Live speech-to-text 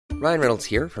Ryan Reynolds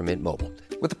here from Mint Mobile.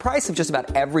 With the price of just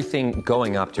about everything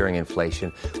going up during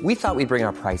inflation, we thought we'd bring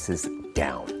our prices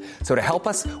down. So to help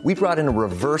us, we brought in a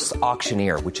reverse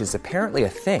auctioneer, which is apparently a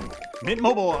thing. Mint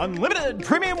Mobile Unlimited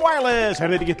Premium Wireless. How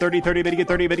to get 30, 30, bit to get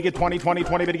 30, bit to get 20, 20,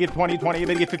 20, bit to get 20, 20,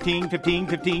 bit to get 15, 15,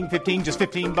 15, 15, just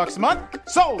 $15 a month?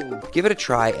 Sold! Give it a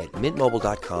try at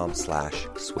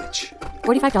mintmobile.com/switch.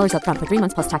 $45 up front for 3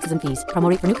 months plus taxes and fees. Promo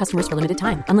rate for new customers for limited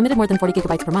time. Unlimited more than 40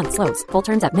 gigabytes per month. Slows full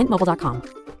terms at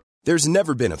mintmobile.com. There's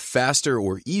never been a faster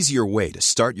or easier way to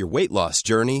start your weight loss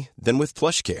journey than with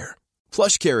PlushCare.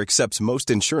 PlushCare accepts most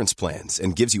insurance plans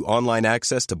and gives you online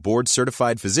access to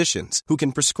board-certified physicians who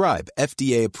can prescribe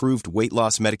FDA-approved weight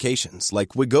loss medications like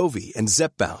Wegovy and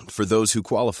Zepbound for those who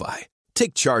qualify.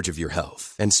 Take charge of your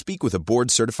health and speak with a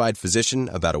board-certified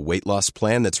physician about a weight loss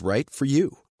plan that's right for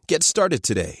you. Get started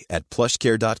today at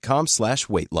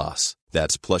plushcare.com/weight loss.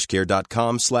 That's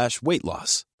plushcare.com/weight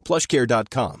loss.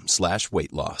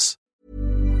 plushcare.com/weight loss.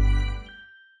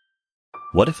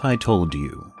 What if I told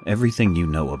you everything you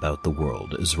know about the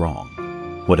world is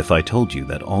wrong? What if I told you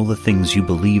that all the things you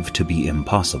believe to be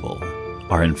impossible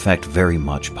are in fact very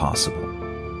much possible?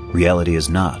 Reality is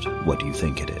not what you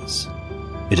think it is.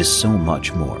 It is so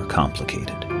much more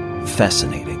complicated,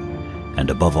 fascinating, and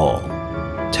above all,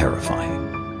 terrifying.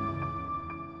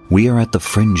 We are at the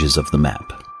fringes of the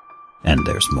map, and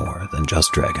there's more than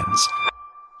just dragons.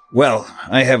 Well,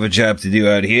 I have a job to do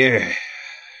out here.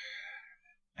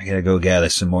 I gotta go gather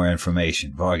some more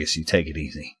information. Vargas, you take it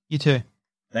easy. You too.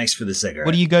 Thanks for the cigarette.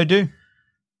 What do you go do?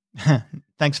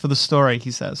 Thanks for the story,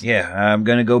 he says. Yeah, I'm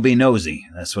gonna go be nosy.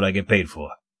 That's what I get paid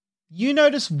for. You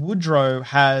notice Woodrow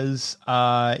has,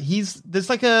 there's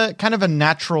like a kind of a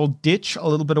natural ditch a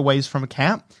little bit away from a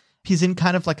camp. He's in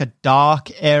kind of like a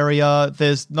dark area.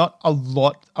 There's not a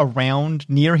lot around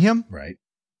near him. Right.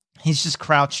 He's just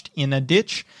crouched in a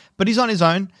ditch, but he's on his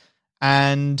own.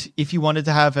 And if you wanted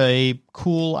to have a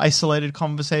cool, isolated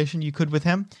conversation, you could with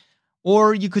him.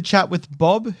 Or you could chat with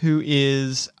Bob, who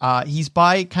is, he's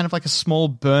by kind of like a small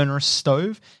burner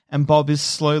stove, and Bob is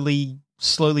slowly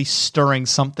stirring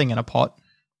something in a pot.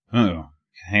 Oh,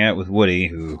 hang out with Woody,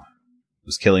 who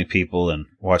was killing people and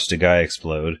watched a guy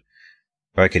explode.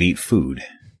 Or I could eat food.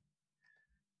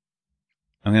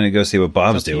 I'm going to go see what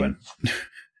Bob's doing.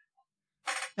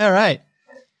 All right.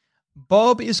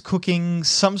 Bob is cooking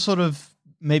some sort of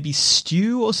maybe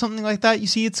stew or something like that. You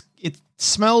see, it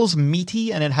smells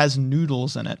meaty and it has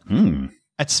noodles in it. Mm.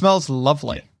 It smells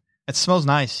lovely. It smells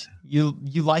nice. You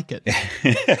like it.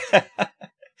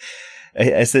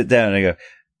 I sit down and I go,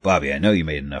 Bobby, I know you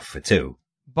made enough for two.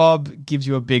 Bob gives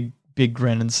you a big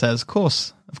grin and says,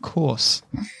 of course.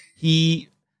 He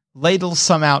ladles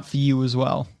some out for you as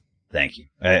well. Thank you.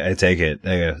 I take it.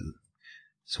 I go,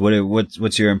 so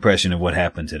what's your impression of what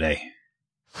happened today?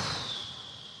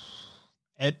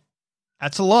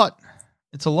 That's a lot.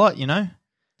 It's a lot, you know.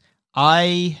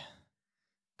 I'm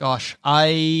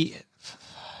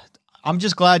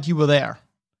just glad you were there,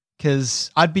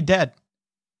 because I'd be dead.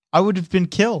 I would have been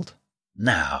killed.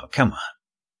 No, come on.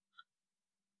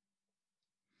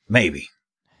 Maybe.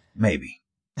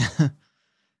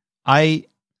 I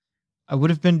would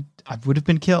have been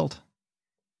killed.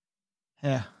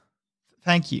 Yeah.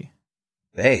 Thank you.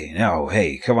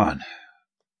 Hey, come on.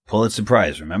 Pulitzer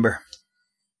Prize, remember?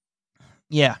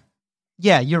 Yeah,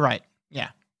 you're right. Yeah.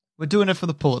 We're doing it for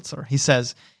the Pulitzer, he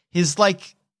says. He's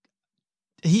like,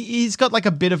 he's got like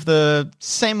a bit of the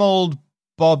same old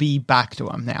Bobby back to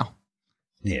him now.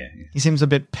 Yeah. He seems a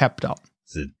bit pepped up.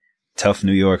 He's a tough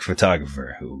New York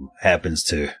photographer who happens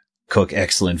to cook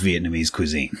excellent Vietnamese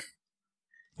cuisine.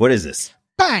 What is this?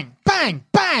 Bang, bang,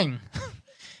 bang!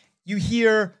 You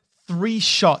hear 3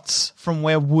 shots from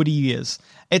where Woody is.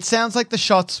 It sounds like the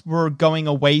shots were going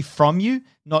away from you,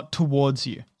 not towards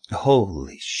you.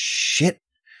 Holy shit.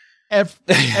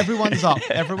 Everyone's up.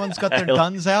 Everyone's got their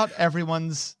guns out.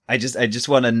 Everyone's... I just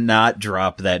want to not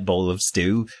drop that bowl of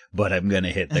stew, but I'm going to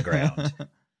hit the ground.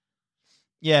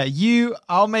 Yeah,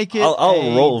 I'll make it...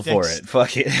 I'll roll for it.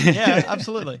 Fuck it. Yeah,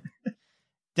 absolutely.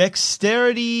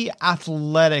 Dexterity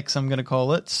athletics, I'm going to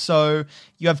call it. So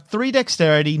you have 3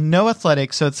 dexterity, no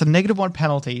athletics, so it's a -1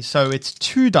 penalty. So it's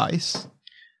 2 dice.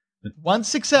 1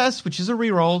 success, which is a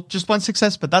reroll, just 1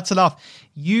 success, but that's enough.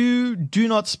 You do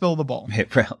not spill the ball. Hey,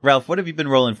 Ralph, what have you been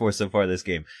rolling for so far this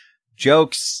game?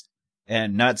 Jokes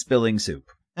and not spilling soup.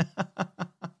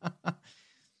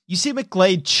 You see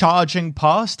McGlade charging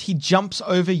past. He jumps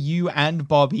over you and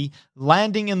Bobby,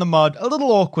 landing in the mud a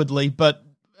little awkwardly, but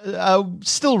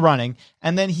still running.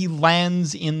 And then he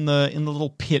lands in the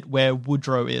little pit where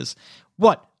Woodrow is.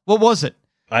 What was it?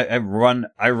 I run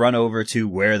over to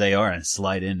where they are and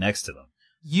slide in next to them.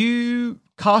 You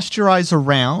cast your eyes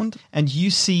around and you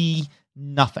see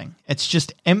nothing. It's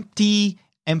just empty.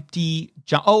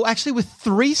 Oh, actually, with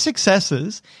 3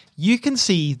 successes, you can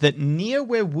see that near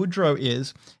where Woodrow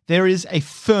is, there is a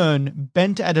fern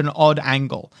bent at an odd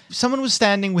angle. Someone was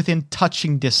standing within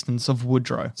touching distance of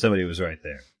Woodrow. Somebody was right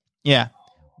there. Yeah.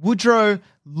 Woodrow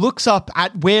looks up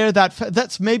at where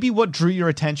that's maybe what drew your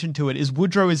attention to it, is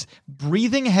Woodrow is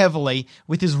breathing heavily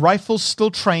with his rifle still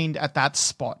trained at that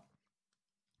spot.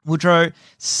 Woodrow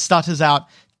stutters out,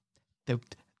 there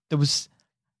was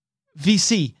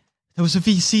VC. There was a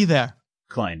VC there.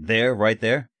 Klein, there, right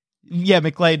there? Yeah,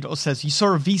 McGlade says, you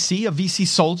saw a VC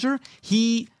soldier?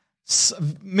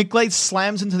 McGlade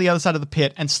slams into the other side of the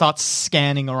pit and starts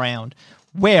scanning around.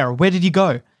 Where? Where did he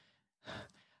go?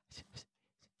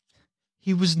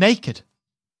 He was naked.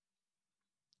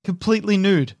 Completely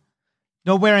nude.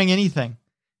 Not wearing anything.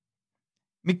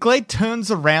 McGlade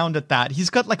turns around at that. He's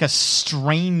got like a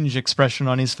strange expression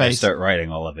on his face. I start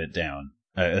writing all of it down.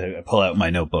 I pull out my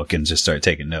notebook and just start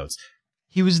taking notes.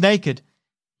 He was naked.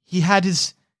 He had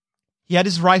his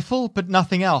rifle, but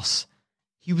nothing else.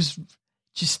 He was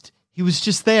just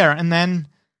there. And then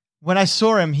when I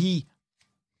saw him,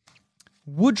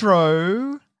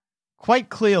 Woodrow quite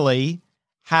clearly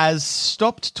has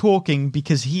stopped talking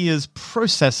because he is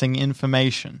processing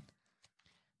information.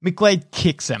 McGlade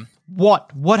kicks him.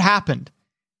 What? What happened?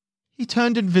 He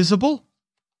turned invisible?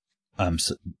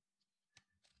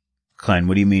 Klein,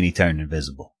 what do you mean he turned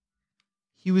invisible?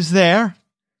 He was there,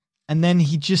 and then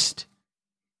he just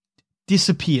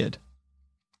disappeared.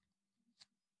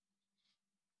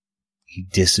 He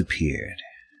disappeared.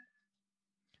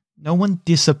 No one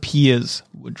disappears,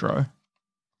 Woodrow.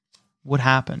 What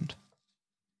happened?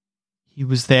 He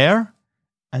was there,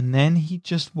 and then he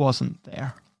just wasn't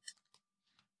there.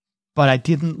 But I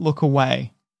didn't look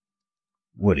away.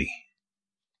 Woody,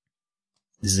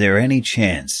 is there any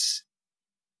chance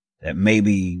that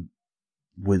maybe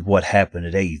with what happened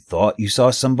today you thought you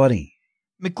saw somebody?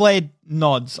 McGlade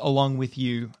nods along with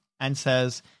you and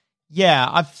says,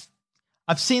 yeah,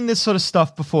 I've seen this sort of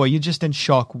stuff before. You're just in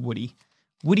shock, Woody.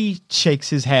 Woody shakes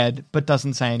his head but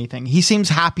doesn't say anything. He seems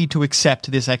happy to accept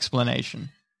this explanation.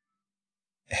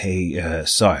 Hey,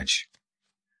 Sarge,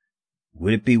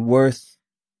 would it be worth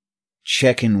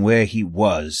checking where he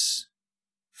was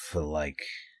for, like,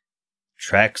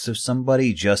 tracks of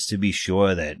somebody just to be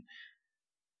sure that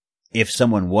if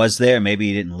someone was there, maybe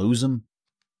you didn't lose him?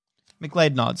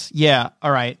 McGlade nods. Yeah,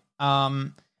 all right.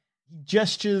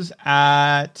 Gestures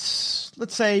at,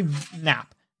 let's say,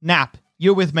 Nap. Nap,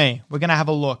 you're with me. We're going to have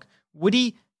a look.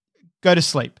 Woody, go to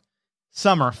sleep.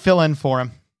 Summer, fill in for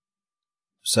him.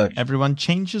 Sarge, everyone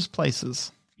changes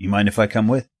places. You mind if I come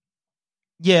with?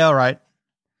 Yeah, all right.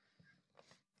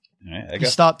 All right, You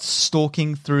start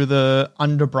stalking through the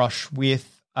underbrush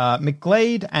with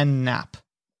McGlade and Nap.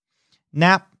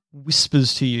 Nap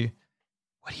whispers to you,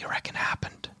 what do you reckon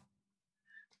happened?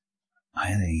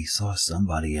 I think he saw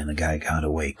somebody and the guy got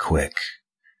away quick.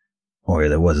 Or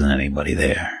there wasn't anybody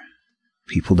there.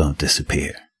 People don't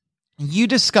disappear. You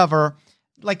discover,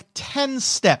 like 10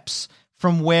 steps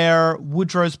from where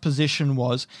Woodrow's position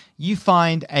was, you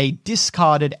find a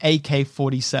discarded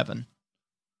AK-47.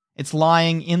 It's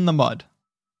lying in the mud.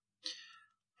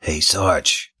 Hey,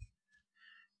 Sarge.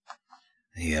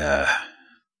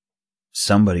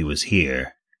 Somebody was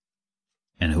here,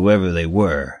 and whoever they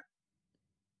were,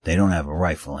 they don't have a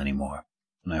rifle anymore.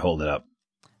 And I hold it up.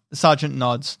 The sergeant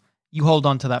nods. You hold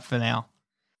on to that for now.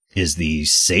 Is the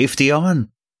safety on?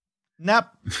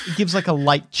 Nap gives like a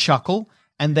light chuckle,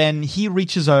 and then he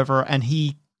reaches over and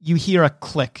you hear a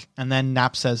click, and then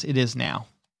Nap says, it is now.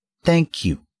 Thank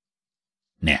you,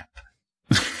 Nap.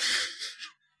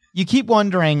 You keep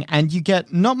wandering, and you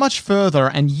get not much further,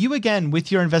 and you again,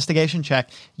 with your investigation check,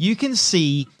 you can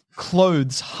see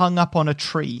clothes hung up on a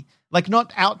tree. Like,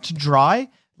 not out to dry,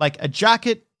 like a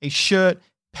jacket, a shirt,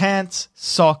 pants,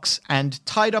 socks, and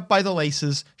tied up by the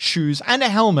laces, shoes, and a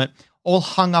helmet, all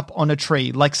hung up on a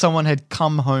tree, like someone had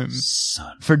come home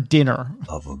for dinner.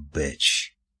 Of a bitch.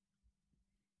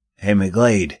 Hey,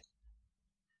 McGlade.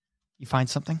 You find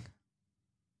something?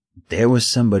 There was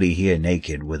somebody here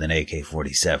naked with an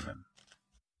AK-47.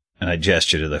 And I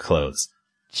gesture to the clothes.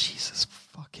 Jesus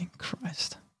fucking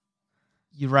Christ.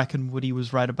 You reckon Woody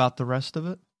was right about the rest of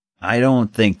it? I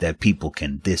don't think that people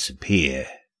can disappear.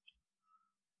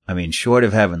 I mean, short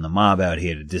of having the mob out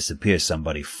here to disappear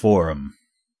somebody for him,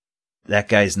 that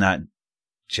guy's not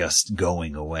just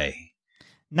going away.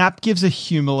 Nap gives a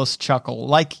humorless chuckle,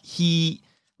 like he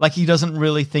doesn't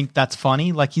really think that's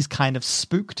funny, like he's kind of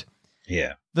spooked.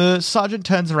 Yeah. The sergeant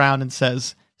turns around and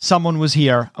says, someone was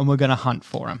here and we're going to hunt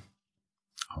for him.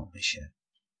 Holy shit.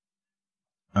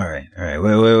 All right.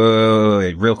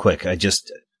 Wait. Real quick.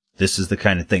 This is the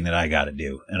kind of thing that I gotta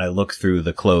do. And I look through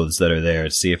the clothes that are there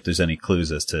to see if there's any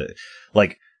clues as to,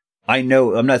 like, I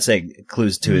know, I'm not saying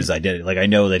clues to his identity. Like, I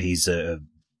know that he's a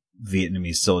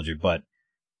Vietnamese soldier, but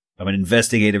I'm an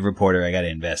investigative reporter. I gotta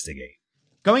investigate.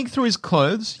 Going through his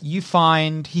clothes, you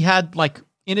find he had, like,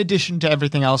 in addition to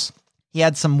everything else, he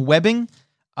had some webbing,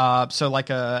 so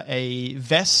like a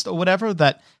vest or whatever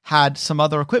that had some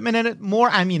other equipment in it, more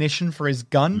ammunition for his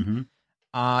gun.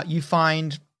 You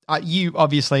find, you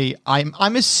obviously,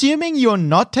 I'm assuming you're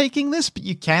not taking this, but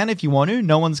you can if you want to.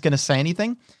 No one's going to say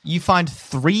anything. You find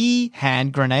 3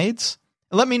 hand grenades.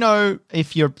 Let me know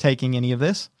if you're taking any of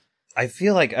this. I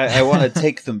feel like I want to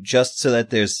take them just so that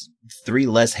there's 3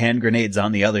 less hand grenades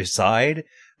on the other side,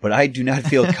 but I do not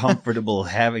feel comfortable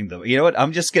having them. You know what?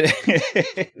 I'm just going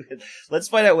to... Let's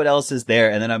find out what else is there,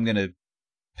 and then I'm going to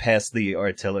pass the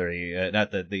artillery,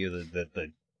 not the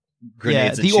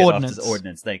grenades and the shit ordnance. Off to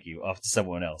ordnance, thank you, off to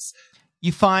someone else.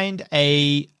 You find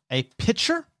a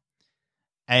picture,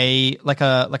 like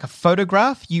a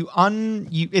photograph.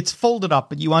 It's folded up,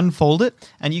 but you unfold it,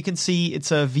 and you can see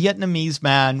it's a Vietnamese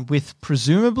man with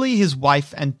presumably his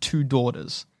wife and 2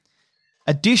 daughters.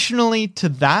 Additionally to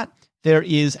that, there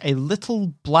is a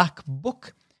little black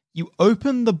book. You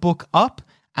open the book up,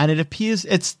 and it appears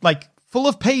it's like full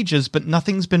of pages, but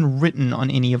nothing's been written on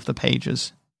any of the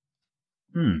pages.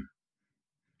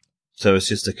 So it's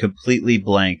just a completely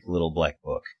blank little black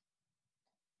book.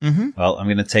 Well, I'm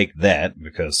going to take that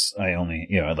because I only,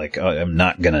 I'm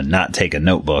not going to not take a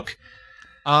notebook.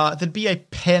 There'd be a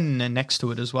pen next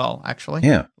to it as well, actually.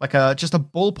 Yeah. Like just a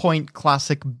ballpoint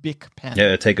classic Bic pen.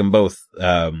 Yeah, take them both.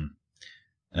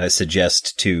 I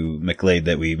suggest to McGlade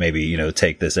that we maybe,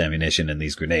 take this ammunition and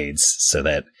these grenades so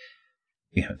that,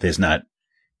 there's not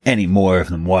any more of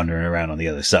them wandering around on the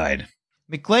other side.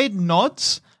 McGlade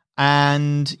nods,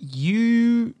 and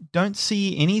you don't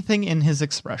see anything in his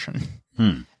expression.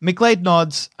 McGlade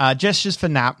nods, gestures for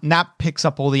Nap. Nap picks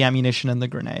up all the ammunition and the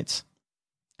grenades.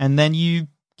 And then you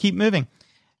keep moving.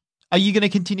 Are you going to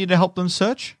continue to help them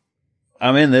search?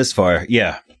 I'm in this far,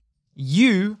 yeah.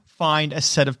 You find a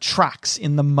set of tracks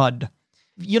in the mud.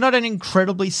 You're not an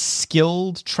incredibly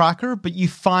skilled tracker, but you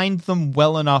find them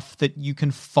well enough that you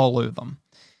can follow them.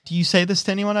 Do you say this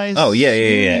to anyone? Oh, yeah.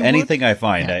 Anything I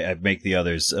find, I make the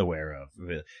others aware of.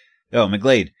 Oh,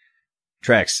 McGlade.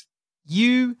 Tracks.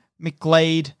 You,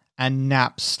 McGlade, and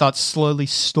Nap start slowly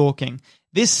stalking.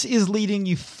 This is leading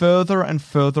you further and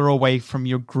further away from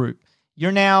your group.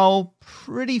 You're now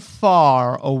pretty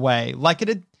far away. Like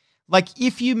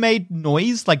if you made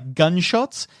noise, like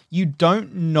gunshots, you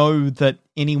don't know that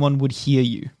anyone would hear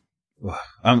you.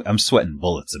 I'm sweating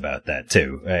bullets about that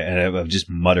too, and I'm just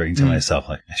muttering to myself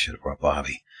like, I should have brought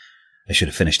Bobby. I should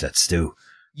have finished that stew.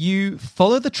 You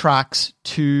follow the tracks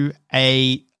to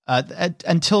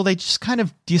until they just kind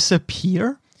of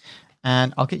disappear,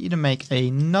 and I'll get you to make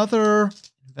another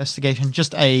investigation.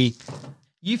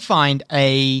 You find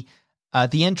the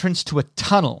entrance to a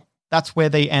tunnel. That's where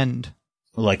they end.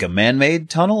 Like a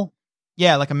man-made tunnel?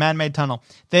 Yeah, like a man-made tunnel.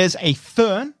 There's a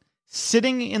fern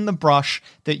sitting in the brush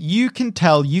that you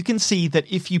can see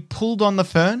that if you pulled on the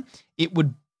fern, it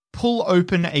would pull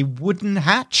open a wooden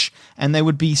hatch and there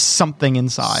would be something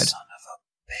inside. Son of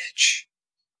a bitch.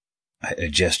 I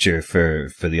gesture for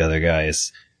the other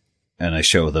guys and I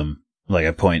show them, like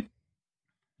I point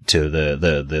to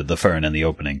the fern and the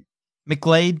opening.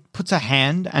 McGlade puts a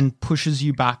hand and pushes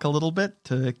you back a little bit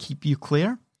to keep you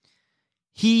clear.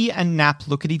 He and Nap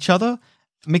look at each other.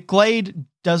 McGlade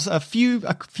does a few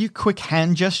quick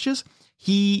hand gestures.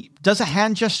 He does a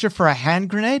hand gesture for a hand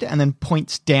grenade and then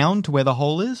points down to where the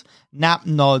hole is. Nap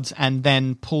nods and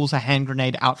then pulls a hand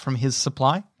grenade out from his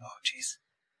supply. Oh, jeez.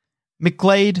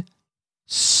 McGlade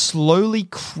slowly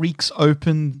creaks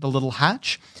open the little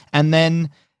hatch, and then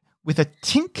with a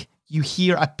tink, you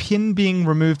hear a pin being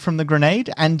removed from the grenade,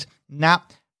 and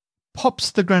Nap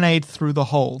pops the grenade through the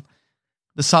hole.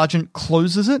 The sergeant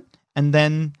closes it, and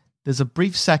then there's a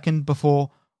brief second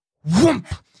before whoomp!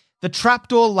 The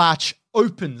trapdoor latch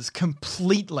opens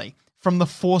completely from the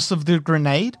force of the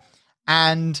grenade,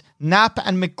 and Nap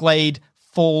and McGlade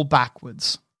fall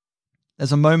backwards.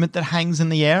 There's a moment that hangs in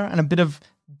the air, and a bit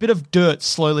of dirt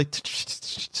slowly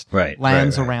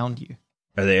lands around you.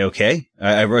 Are they okay?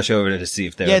 I rush over to see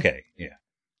if they're okay. Yeah.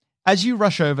 As you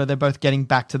rush over, they're both getting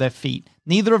back to their feet.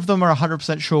 Neither of them are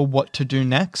 100% sure what to do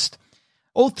next.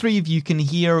 All 3 of you can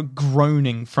hear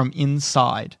groaning from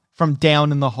inside, from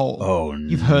down in the hole. Oh,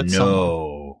 You've heard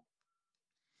someone.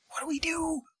 What do we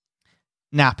do?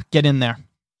 Nap, get in there.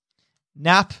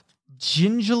 Nap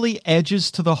gingerly edges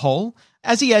to the hole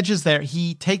As he edges there,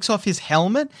 he takes off his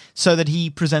helmet so that he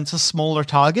presents a smaller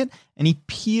target, and he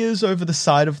peers over the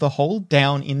side of the hole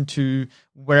down into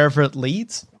wherever it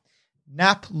leads.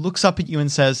 Nap looks up at you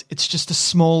and says, "It's just a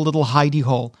small little hidey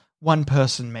hole. One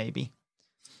person, maybe."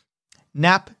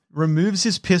 Nap removes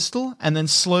his pistol and then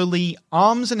slowly,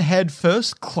 arms and head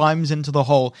first, climbs into the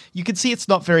hole. You can see it's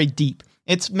not very deep.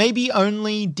 It's maybe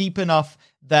only deep enough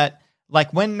that,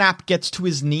 like, when Nap gets to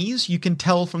his knees, you can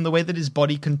tell from the way that his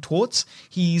body contorts,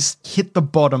 he's hit the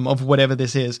bottom of whatever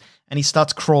this is, and he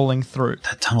starts crawling through.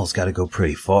 That tunnel's got to go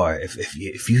pretty far. If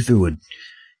you threw a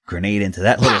grenade into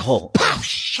that little hole. Oh,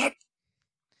 shit!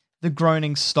 The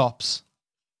groaning stops.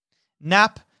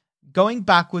 Nap, going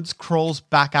backwards, crawls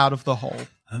back out of the hole.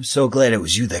 I'm so glad it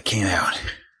was you that came out.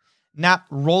 Nap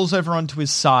rolls over onto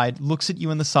his side, looks at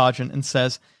you and the sergeant, and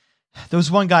says, "There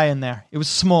was one guy in there. It was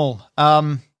small.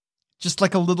 Just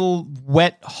like a little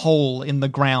wet hole in the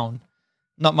ground.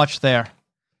 Not much there.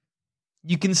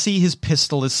 You can see his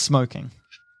pistol is smoking.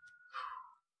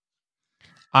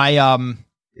 I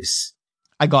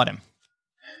got him."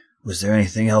 Was there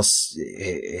anything else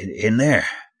in there?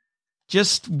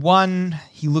 Just one,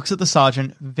 he looks at the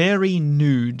sergeant, very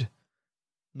nude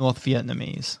North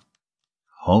Vietnamese.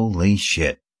 Holy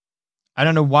shit. I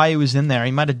don't know why he was in there.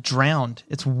 He might have drowned.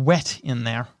 It's wet in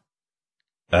there.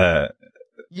 Do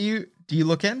you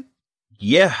look in?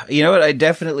 Yeah, you know what? I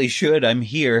definitely should. I'm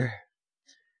here.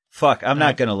 Fuck, I'm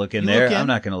not going to look in there. I'm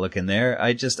not going to look in there.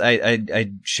 I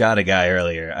shot a guy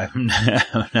earlier. I'm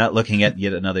not looking at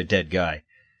yet another dead guy.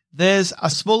 There's a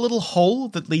small little hole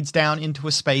that leads down into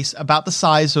a space about the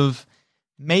size of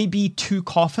maybe 2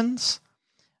 coffins.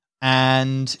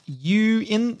 And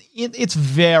it's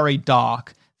very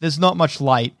dark. There's not much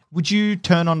light. Would you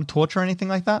turn on a torch or anything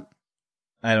like that?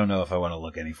 I don't know if I want to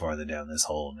look any farther down this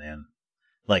hole, man.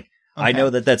 Like, okay. I know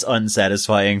that that's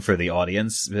unsatisfying for the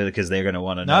audience because they're going to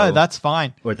want to know. No, that's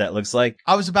fine. What that looks like.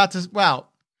 I was about to,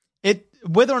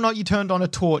 whether or not you turned on a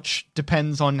torch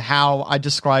depends on how I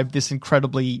describe this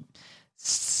incredibly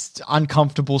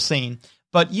uncomfortable scene.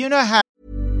 But you know how...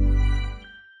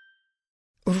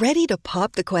 Ready to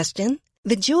pop the question?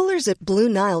 The jewelers at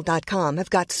BlueNile.com have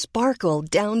got sparkle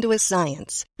down to a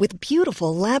science with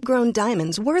beautiful lab-grown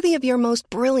diamonds worthy of your most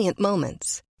brilliant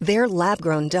moments. Their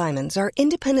lab-grown diamonds are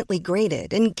independently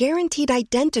graded and guaranteed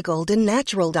identical to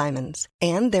natural diamonds,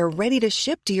 and they're ready to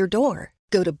ship to your door.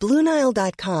 Go to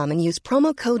BlueNile.com and use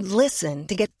promo code LISTEN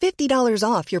to get $50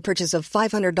 off your purchase of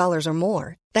 $500 or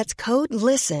more. That's code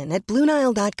LISTEN at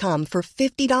BlueNile.com for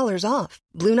 $50 off.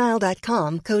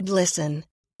 BlueNile.com, code LISTEN.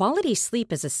 Quality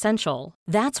sleep is essential.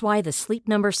 That's why the Sleep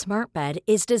Number Smart Bed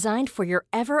is designed for your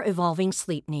ever-evolving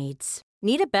sleep needs.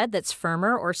 Need a bed that's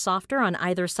firmer or softer on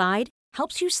either side?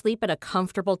 Helps you sleep at a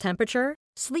comfortable temperature?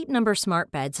 Sleep Number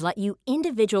Smart Beds let you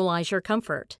individualize your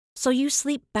comfort, so you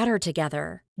sleep better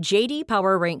together. J.D.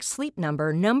 Power ranks Sleep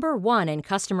Number number 1 in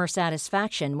customer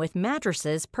satisfaction with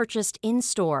mattresses purchased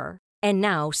in-store. And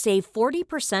now, save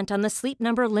 40% on the Sleep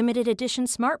Number Limited Edition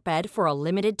Smart Bed for a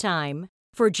limited time.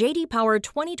 For J.D. Power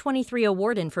 2023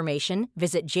 award information,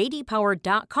 visit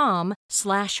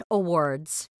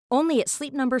jdpower.com/awards. Only at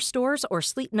Sleep Number stores or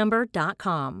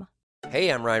sleepnumber.com. Hey,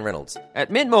 I'm Ryan Reynolds.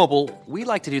 At Mint Mobile, we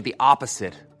like to do the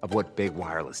opposite of what Big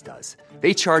Wireless does.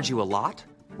 They charge you a lot,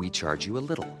 we charge you a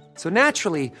little. So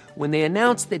naturally, when they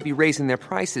announced they'd be raising their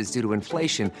prices due to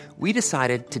inflation, we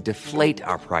decided to deflate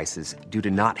our prices due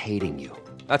to not hating you.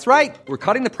 That's right. We're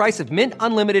cutting the price of Mint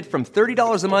Unlimited from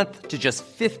 $30 a month to just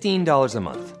 $15 a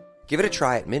month. Give it a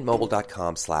try at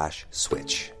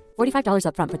mintmobile.com/switch. $45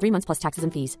 up front for 3 months plus taxes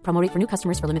and fees. Promo rate for new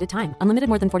customers for limited time. Unlimited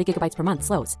more than 40 gigabytes per month.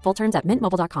 Slows full terms at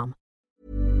mintmobile.com.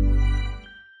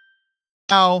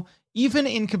 Now, even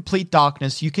in complete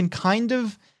darkness, you can kind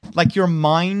of, like, your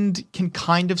mind can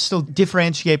kind of still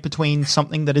differentiate between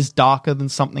something that is darker than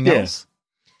something else.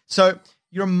 So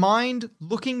your mind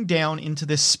looking down into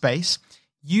this space,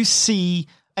 you see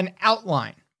an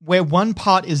outline where one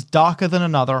part is darker than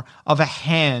another of a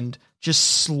hand just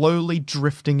slowly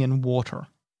drifting in water.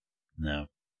 No,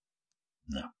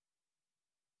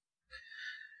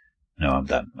 I'm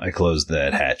done. I closed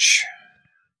that hatch.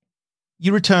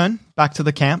 You return back to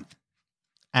the camp,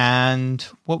 and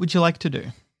what would you like to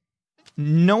do?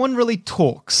 No one really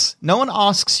talks. No one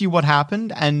asks you what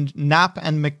happened, and Nap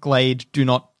and McGlade do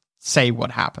not say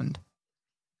what happened.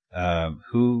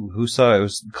 Who saw it? It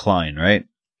was Klein, right?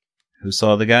 Who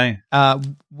saw the guy?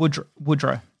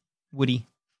 Woody.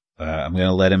 I'm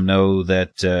gonna let him know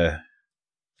that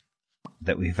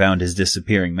we found his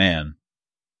disappearing man.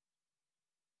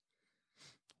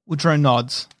 Woodrow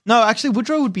nods. No, actually,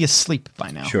 Woodrow would be asleep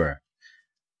by now. Sure.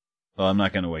 Well, I'm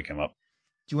not gonna wake him up.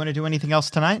 you want to do anything else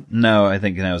tonight? No, I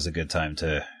think now is a good time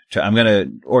to try. I'm going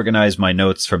to organize my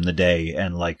notes from the day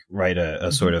and like write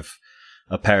a sort of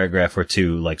a paragraph or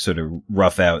two, like sort of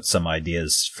rough out some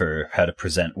ideas for how to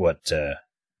present what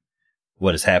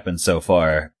has happened so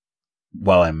far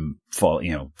while I'm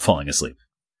falling asleep.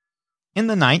 In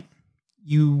the night,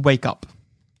 you wake up.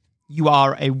 You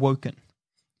are awoken.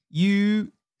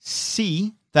 You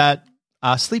see that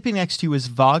sleeping next to you is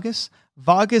Vargas.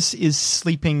 Vargas is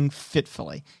sleeping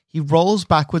fitfully. He rolls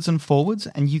backwards and forwards,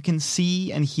 and you can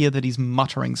see and hear that he's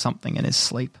muttering something in his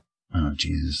sleep. Oh,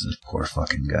 Jesus, this poor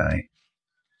fucking guy.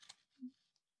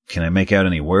 Can I make out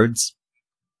any words?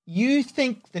 You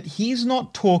think that he's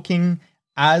not talking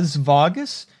as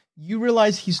Vargas. You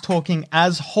realize he's talking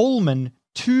as Holman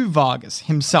to Vargas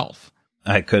himself.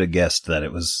 I could have guessed that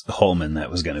it was Holman that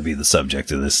was going to be the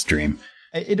subject of this stream.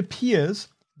 It appears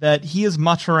that he is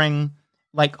muttering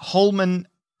like Holman.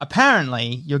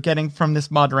 Apparently, you're getting from this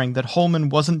muttering that Holman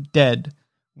wasn't dead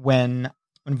when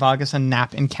Vargas and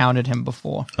Knapp encountered him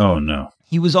before. Oh, no.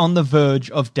 He was on the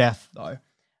verge of death, though.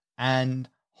 And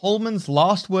Holman's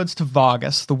last words to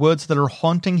Vargas, the words that are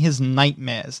haunting his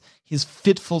nightmares, his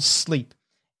fitful sleep,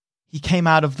 he came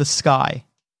out of the sky.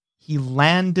 He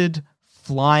landed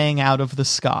flying out of the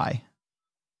sky.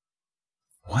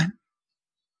 What?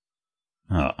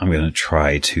 Oh, I'm going to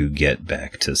try to get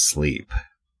back to sleep.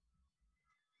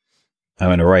 I'm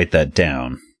going to write that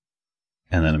down,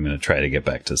 and then I'm going to try to get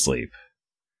back to sleep.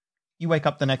 You wake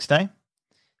up the next day.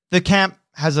 The camp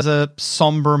has a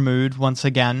somber mood once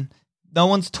again. No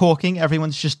one's talking.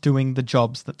 Everyone's just doing the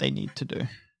jobs that they need to do.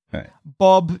 All right.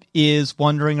 Bob is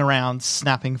wandering around,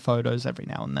 snapping photos every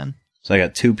now and then. So I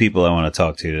got two people I want to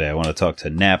talk to today. I want to talk to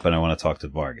Knapp, and I want to talk to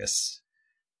Vargas.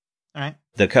 All right.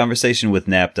 The conversation with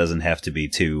Knapp doesn't have to be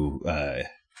too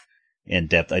in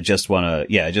depth. I just want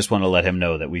to let him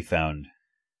know that we found.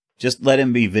 Just let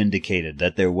him be vindicated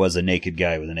that there was a naked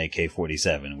guy with an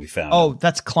AK-47. We found. Oh,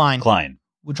 that's Klein.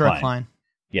 Woodrow Klein. Klein.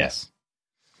 Yes.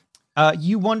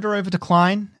 You wander over to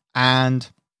Klein, and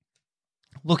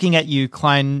looking at you,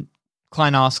 Klein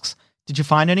asks, "Did you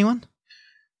find anyone?"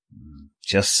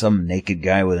 Just some naked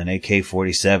guy with an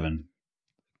AK-47.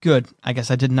 Good. I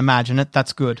guess I didn't imagine it.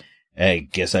 That's good. Hey,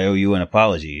 guess I owe you an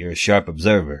apology. You're a sharp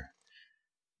observer.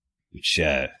 Which,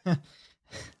 that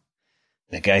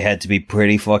guy had to be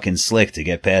pretty fucking slick to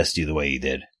get past you the way he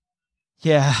did.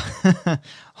 Yeah.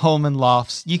 Holman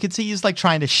laughs. You can see he's like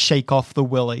trying to shake off the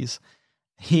willies.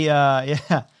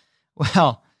 Yeah.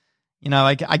 Well,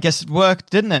 I guess it worked,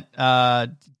 didn't it?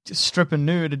 Stripping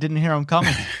nude, I didn't hear him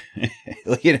coming.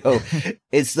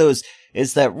 It's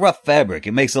that rough fabric.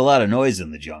 It makes a lot of noise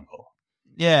in the jungle.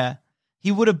 Yeah.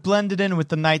 He would have blended in with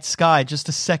the night sky, just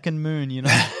a second moon,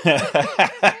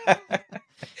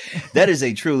 That is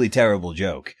a truly terrible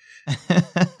joke.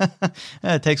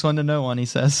 It takes one to know one, he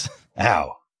says.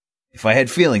 Ow. If I had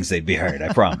feelings, they'd be hurt,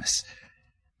 I promise.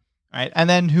 All right. And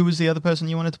then who was the other person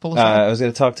you wanted to pull aside? I was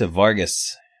going to talk to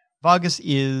Vargas. Vargas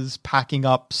is packing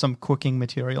up some cooking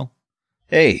material.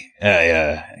 Hey,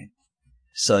 I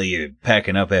saw you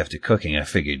packing up after cooking. I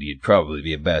figured you'd probably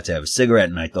be about to have a cigarette,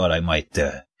 and I thought I might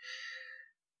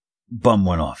bum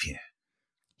one off you.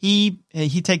 He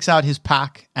takes out his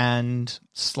pack and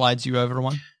slides you over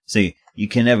one. See, you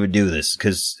can never do this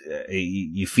because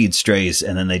you feed strays,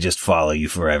 and then they just follow you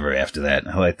forever after that.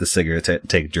 I like the cigarette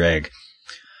take a drag.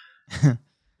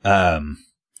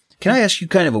 Can I ask you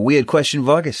kind of a weird question,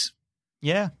 Vargas?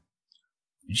 Yeah.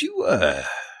 Did you,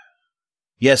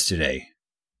 yesterday,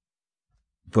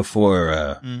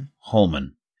 before,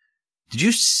 Holman, did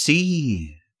you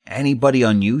see anybody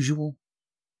unusual?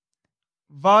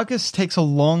 Vargas takes a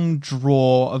long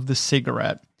draw of the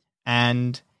cigarette,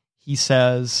 and he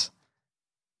says,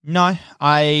 "No,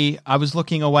 I was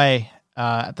looking away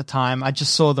at the time. I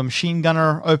just saw the machine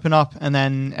gunner open up, and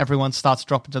then everyone starts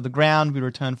dropping to the ground. We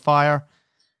return fire.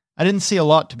 I didn't see a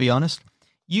lot, to be honest."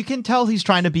 You can tell he's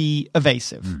trying to be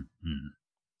evasive. Mm-hmm.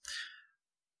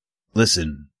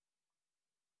 Listen,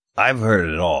 I've heard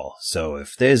it all, so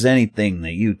if there's anything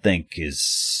that you think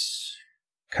is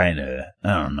kind of,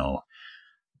 I don't know,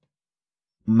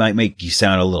 might make you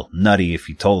sound a little nutty if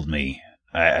you told me,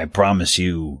 I promise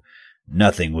you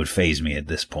nothing would faze me at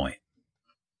this point.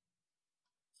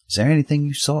 Is there anything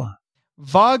you saw?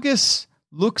 Vargas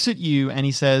looks at you and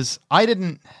he says, "I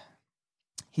didn't..."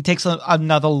 He takes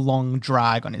another long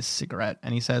drag on his cigarette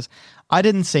and he says, "I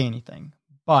didn't see anything,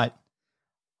 but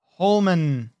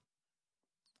Holman,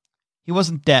 he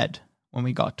wasn't dead when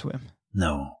we got to him."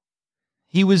 No.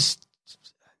 There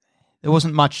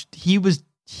wasn't much. He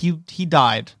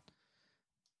died.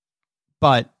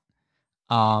 But,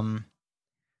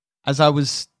 as I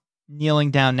was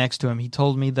kneeling down next to him, he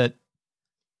told me that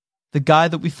the guy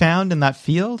that we found in that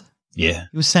field, Yeah.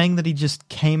 he was saying that he just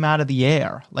came out of the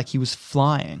air like he was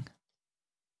flying.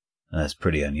 That's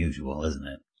pretty unusual, isn't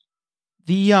it?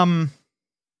 The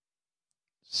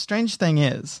strange thing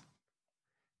is,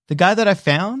 the guy that I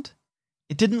found,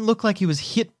 it didn't look like he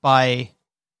was hit by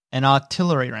an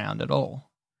artillery round at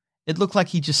all. It looked like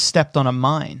he just stepped on a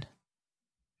mine.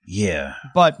 Yeah.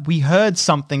 But we heard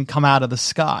something come out of the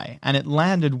sky, and it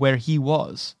landed where he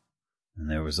was. And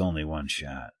there was only one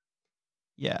shot.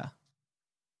 Yeah.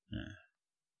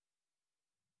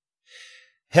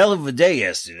 Hell of a day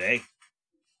yesterday.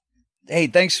 Hey,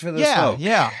 thanks for the smoke.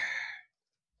 Yeah.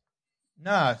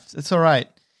 No, it's all right.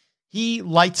 He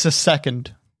lights a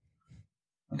second.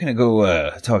 I'm going to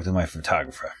go talk to my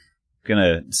photographer. I'm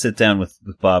going to sit down with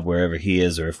Bob wherever he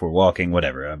is, or if we're walking,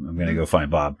 whatever. I'm going to go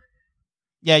find Bob.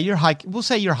 Yeah, you're hiking. We'll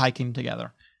say you're hiking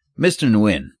together. Mr.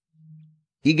 Nguyen,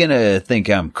 he going to think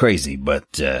I'm crazy,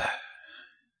 but I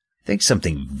think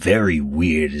something very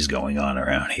weird is going on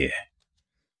around here.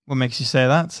 What makes you say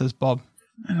that? Says Bob.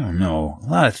 I don't know. A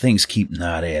lot of things keep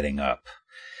not adding up.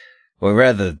 Or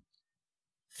rather,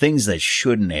 things that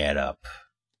shouldn't add up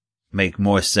make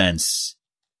more sense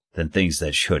than things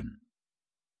that shouldn't.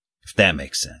 If that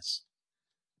makes sense.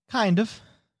 Kind of.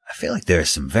 I feel like there are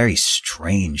some very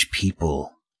strange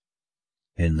people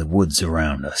in the woods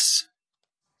around us.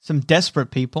 Some desperate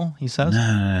people, he says.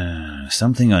 Nah,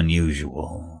 something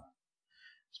unusual.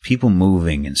 People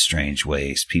moving in strange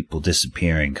ways, people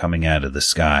disappearing, coming out of the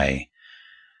sky.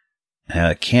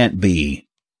 It can't be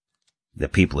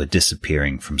that people are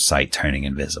disappearing from sight, turning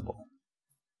invisible.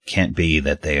 Can't be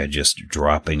that they are just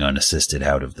dropping unassisted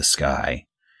out of the sky.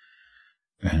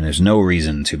 And there's no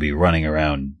reason to be running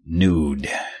around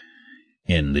nude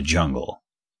in the jungle.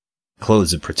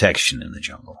 Clothes of protection in the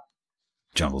jungle.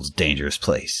 Jungle's a dangerous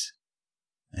place.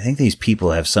 I think these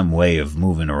people have some way of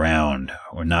moving around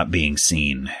or not being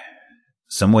seen.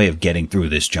 Some way of getting through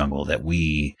this jungle that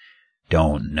we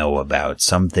don't know about.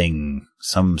 Something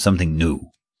new.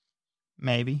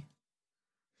 Maybe.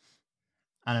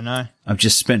 I don't know. I'm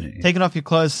just spinning. Taking off your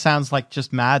clothes sounds like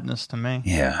just madness to me.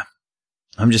 Yeah.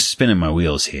 I'm just spinning my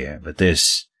wheels here, but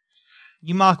this...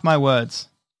 You mark my words.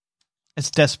 It's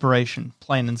desperation,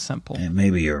 plain and simple. Yeah,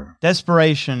 maybe you're...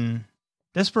 Desperation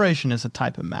is a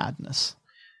type of madness.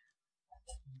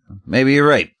 Maybe you're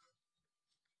right.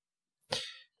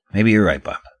 Maybe you're right,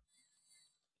 Bob.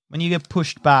 When you get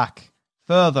pushed back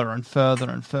further and further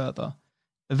and further,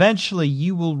 eventually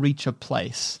you will reach a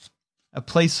place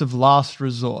of last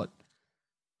resort.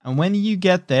 And when you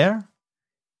get there,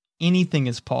 anything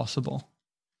is possible.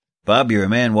 Bob, you're a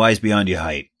man wise beyond your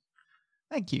height.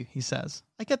 Thank you, he says.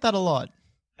 I get that a lot.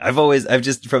 I've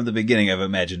just, from the beginning, I've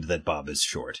imagined that Bob is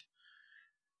short.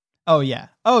 Oh, yeah.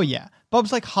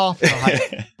 Bob's like half the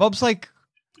height. Bob's like,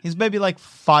 he's maybe like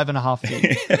 5.5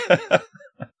 feet.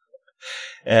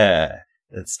 Yeah,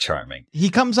 that's charming. He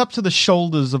comes up to the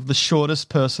shoulders of the shortest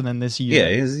person in this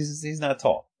unit. Yeah, he's not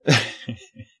tall.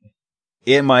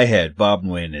 In my head, Bob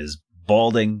Nguyen is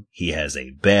balding. He has a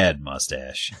bad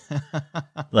mustache.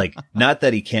 Like, not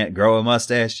that he can't grow a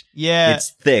mustache. Yeah.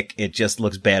 It's thick. It just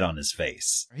looks bad on his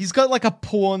face. He's got like a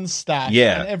porn stash.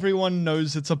 Yeah. And everyone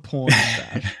knows it's a porn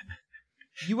stash.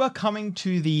 You are coming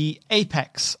to the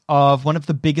apex of one of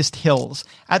the biggest hills.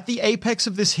 At the apex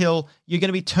of this hill, you're going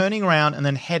to be turning around and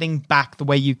then heading back the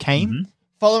way you came,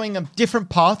 following a different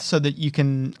path so that you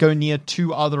can go near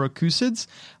 2 other Akusids.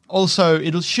 Also,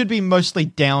 it should be mostly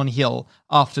downhill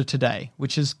after today,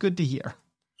 which is good to hear.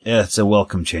 Yeah, it's a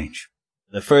welcome change.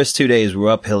 The first 2 days were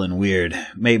uphill and weird.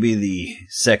 Maybe the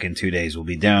second 2 days will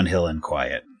be downhill and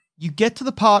quiet. You get to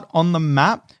the part on the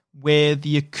map where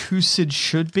the Akusid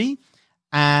should be,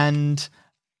 and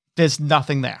there's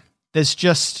nothing there. There's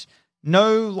just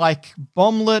no, like,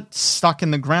 bomblet stuck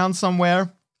in the ground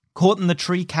somewhere, caught in the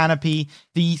tree canopy.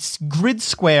 The grid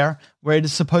square where it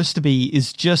is supposed to be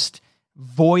is just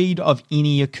void of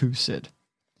any Akusid.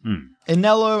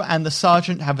 Inello and the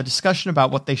sergeant have a discussion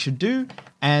about what they should do,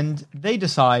 and they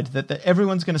decide that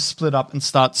everyone's going to split up and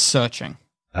start searching.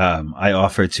 I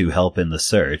offer to help in the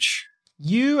search.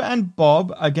 You and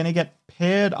Bob are going to get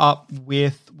paired up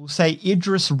with, we'll say,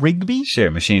 Idris Rigby.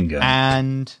 Sure, machine gun.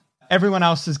 And everyone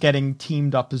else is getting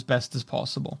teamed up as best as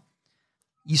possible.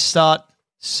 You start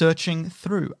searching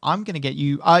through. I'm going to get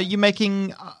you. Are you making,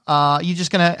 you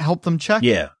just going to help them check?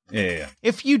 Yeah.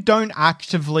 If you don't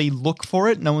actively look for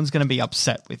it, no one's going to be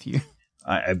upset with you.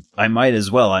 I might as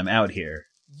well. I'm out here.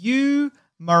 You,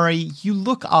 Murray, you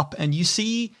look up and you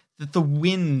see that the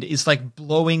wind is like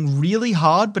blowing really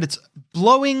hard, but it's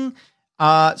blowing.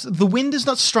 The wind is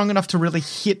not strong enough to really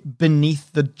hit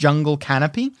beneath the jungle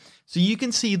canopy. So you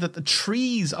can see that the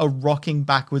trees are rocking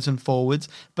backwards and forwards,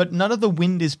 but none of the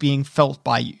wind is being felt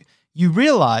by you. You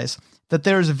realize that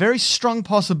there is a very strong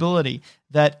possibility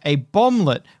that a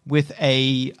bomblet with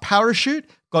a parachute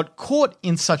got caught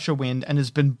in such a wind and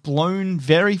has been blown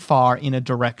very far in a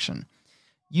direction.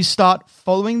 You start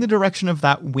following the direction of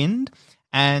that wind,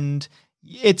 and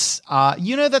it's,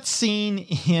 that scene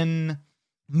in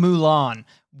Mulan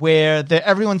where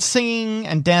everyone's singing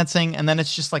and dancing, and then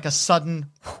it's just like a sudden,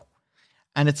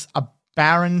 and it's a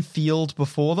barren field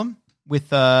before them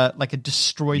with like a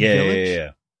destroyed village.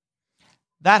 Yeah.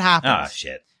 That happens. Ah,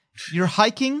 shit. You're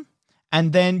hiking,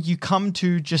 and then you come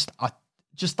to just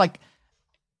like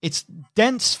it's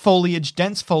dense foliage,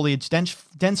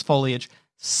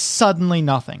 suddenly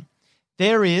nothing.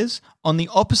 There is, on the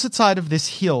opposite side of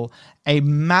this hill, a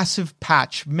massive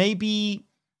patch, maybe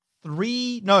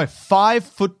 5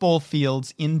 football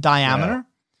fields in diameter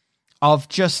of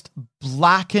just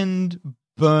blackened,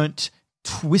 burnt,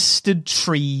 twisted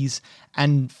trees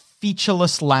and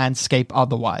featureless landscape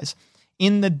otherwise.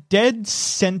 In the dead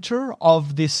center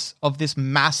of this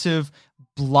massive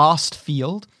blast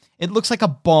field, it looks like a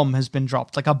bomb has been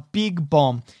dropped, like a big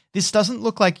bomb. This doesn't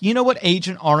look like, you know what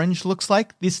Agent Orange looks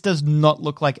like? This does not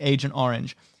look like Agent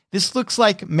Orange. This looks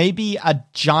like maybe a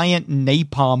giant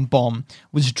napalm bomb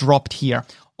was dropped here.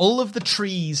 All of the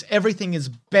trees, everything is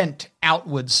bent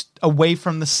outwards away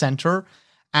from the center.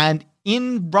 And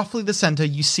in roughly the center,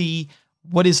 you see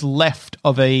what is left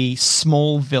of a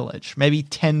small village, maybe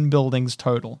 10 buildings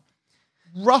total.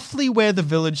 Roughly where the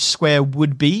village square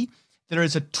would be, there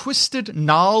is a twisted,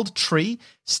 gnarled tree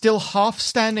still half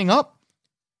standing up,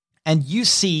 and you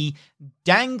see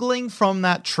dangling from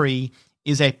that tree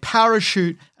is a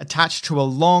parachute attached to a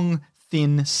long,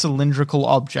 thin, cylindrical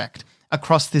object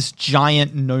across this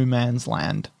giant no man's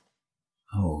land.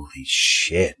 Holy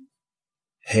shit.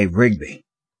 Hey, Rigby.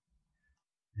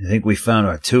 I think we found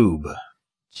our tube.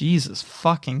 Jesus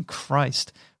fucking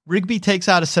Christ. Rigby takes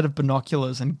out a set of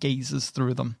binoculars and gazes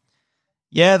through them.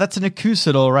 Yeah, that's an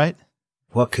acoustic, all right.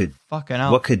 What could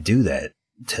do that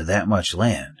to that much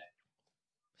land?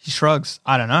 He shrugs.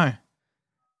 I don't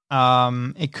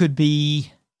know. It could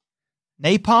be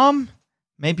napalm,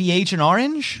 maybe Agent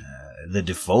Orange. The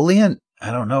defoliant?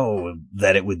 I don't know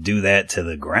that it would do that to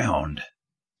the ground.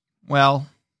 Well,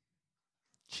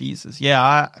 Jesus,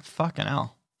 yeah, fucking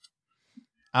hell.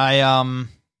 I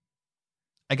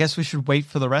guess we should wait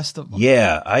for the rest of them.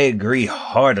 Yeah, I agree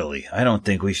heartily. I don't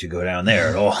think we should go down there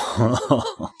at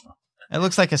all. It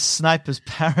looks like a sniper's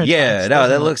paradise. Yeah, no,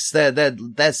 that looks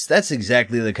that's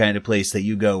exactly the kind of place that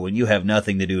you go when you have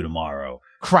nothing to do tomorrow.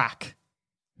 Crack.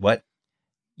 What?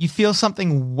 You feel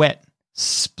something wet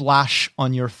splash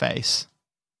on your face.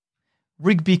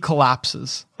 Rigby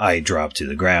collapses. I drop to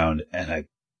the ground and I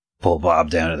pull Bob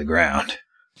down to the ground.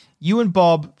 You and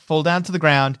Bob fall down to the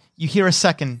ground. You hear a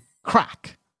second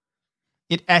crack.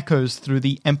 It echoes through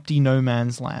the empty no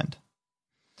man's land.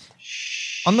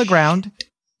 On the ground,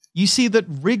 you see that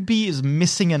Rigby is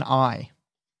missing an eye.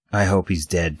 I hope he's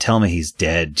dead. Tell me he's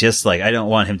dead. Just like I don't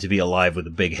want him to be alive with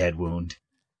a big head wound.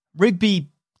 Rigby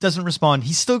doesn't respond.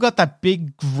 He's still got that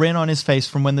big grin on his face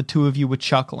from when the two of you were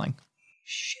chuckling.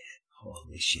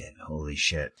 Holy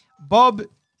shit. Bob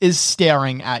is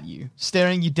staring at you,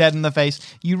 staring you dead in the face.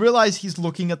 You realize he's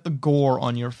looking at the gore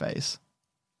on your face.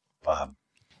 Bob.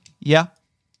 Yeah?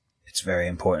 It's very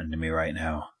important to me right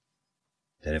now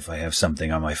that if I have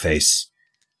something on my face,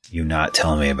 you not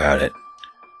tell me about it.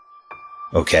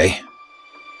 Okay?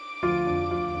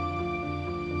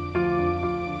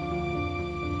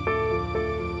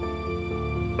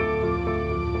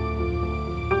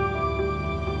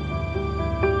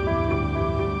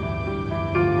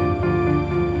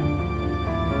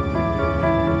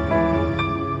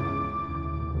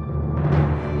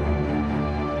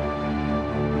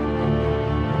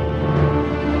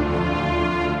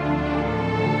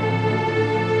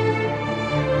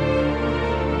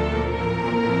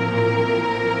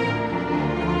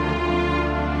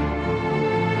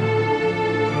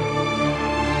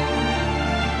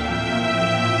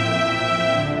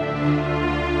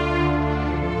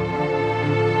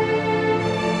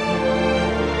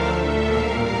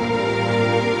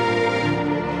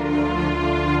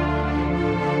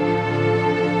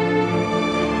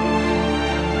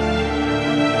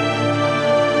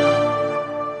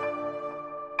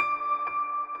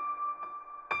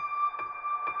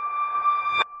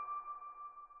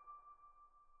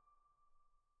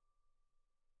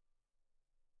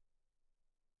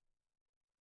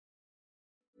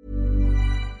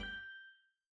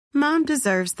 Mom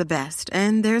deserves the best,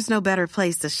 and there's no better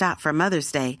place to shop for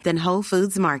Mother's Day than Whole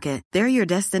Foods Market. They're your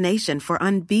destination for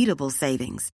unbeatable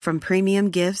savings, from premium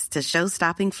gifts to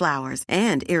show-stopping flowers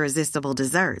and irresistible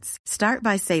desserts. Start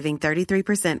by saving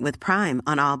 33% with Prime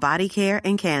on all body care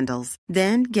and candles.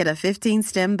 Then get a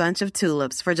 15-stem bunch of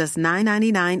tulips for just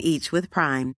 $9.99 each with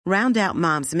Prime. Round out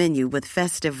Mom's menu with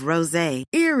festive rosé,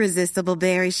 irresistible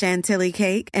berry chantilly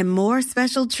cake, and more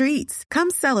special treats.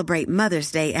 Come celebrate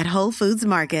Mother's Day at Whole Foods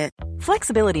Market.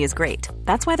 Flexibility is great.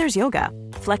 That's why there's yoga.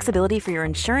 Flexibility for your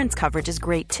insurance coverage is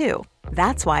great too.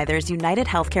 That's why there's United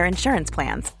Healthcare Insurance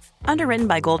Plans. Underwritten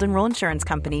by Golden Rule Insurance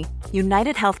Company,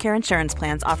 United Healthcare Insurance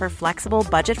Plans offer flexible,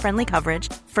 budget-friendly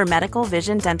coverage for medical,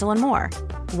 vision, dental, and more.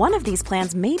 One of these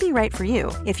plans may be right for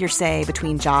you if you're, say,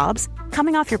 between jobs,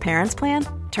 coming off your parents' plan,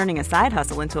 turning a side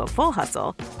hustle into a full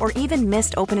hustle, or even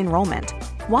missed open enrollment.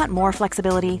 Want more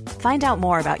flexibility? Find out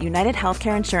more about United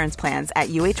Healthcare Insurance Plans at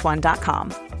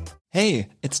uh1.com. Hey,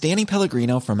 it's Danny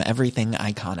Pellegrino from Everything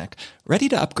Iconic. Ready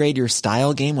to upgrade your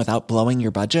style game without blowing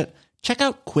your budget? Check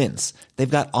out Quince. They've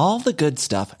got all the good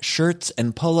stuff, shirts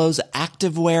and polos,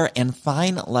 activewear, and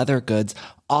fine leather goods,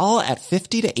 all at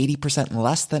 50 to 80%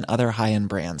 less than other high-end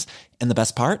brands. And the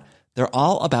best part? They're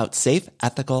all about safe,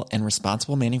 ethical, and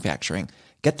responsible manufacturing.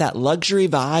 Get that luxury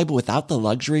vibe without the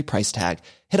luxury price tag.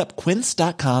 Hit up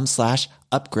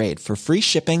quince.com/upgrade for free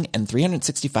shipping and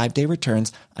 365-day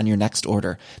returns on your next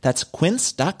order. That's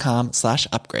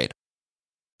quince.com/upgrade.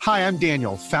 Hi, I'm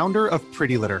Daniel, founder of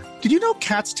Pretty Litter. Did you know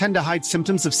cats tend to hide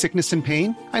symptoms of sickness and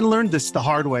pain? I learned this the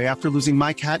hard way after losing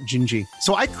my cat, Gingy.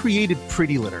 So I created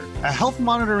Pretty Litter, a health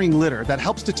monitoring litter that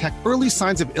helps detect early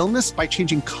signs of illness by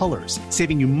changing colors,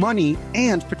 saving you money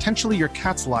and potentially your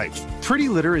cat's life. Pretty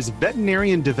Litter is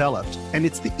veterinarian developed, and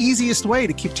it's the easiest way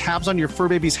to keep tabs on your fur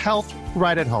baby's health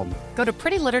right at home. Go to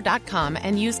prettylitter.com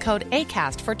and use code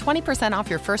ACAST for 20% off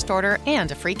your first order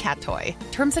and a free cat toy.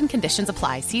 Terms and conditions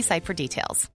apply. See site for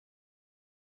details.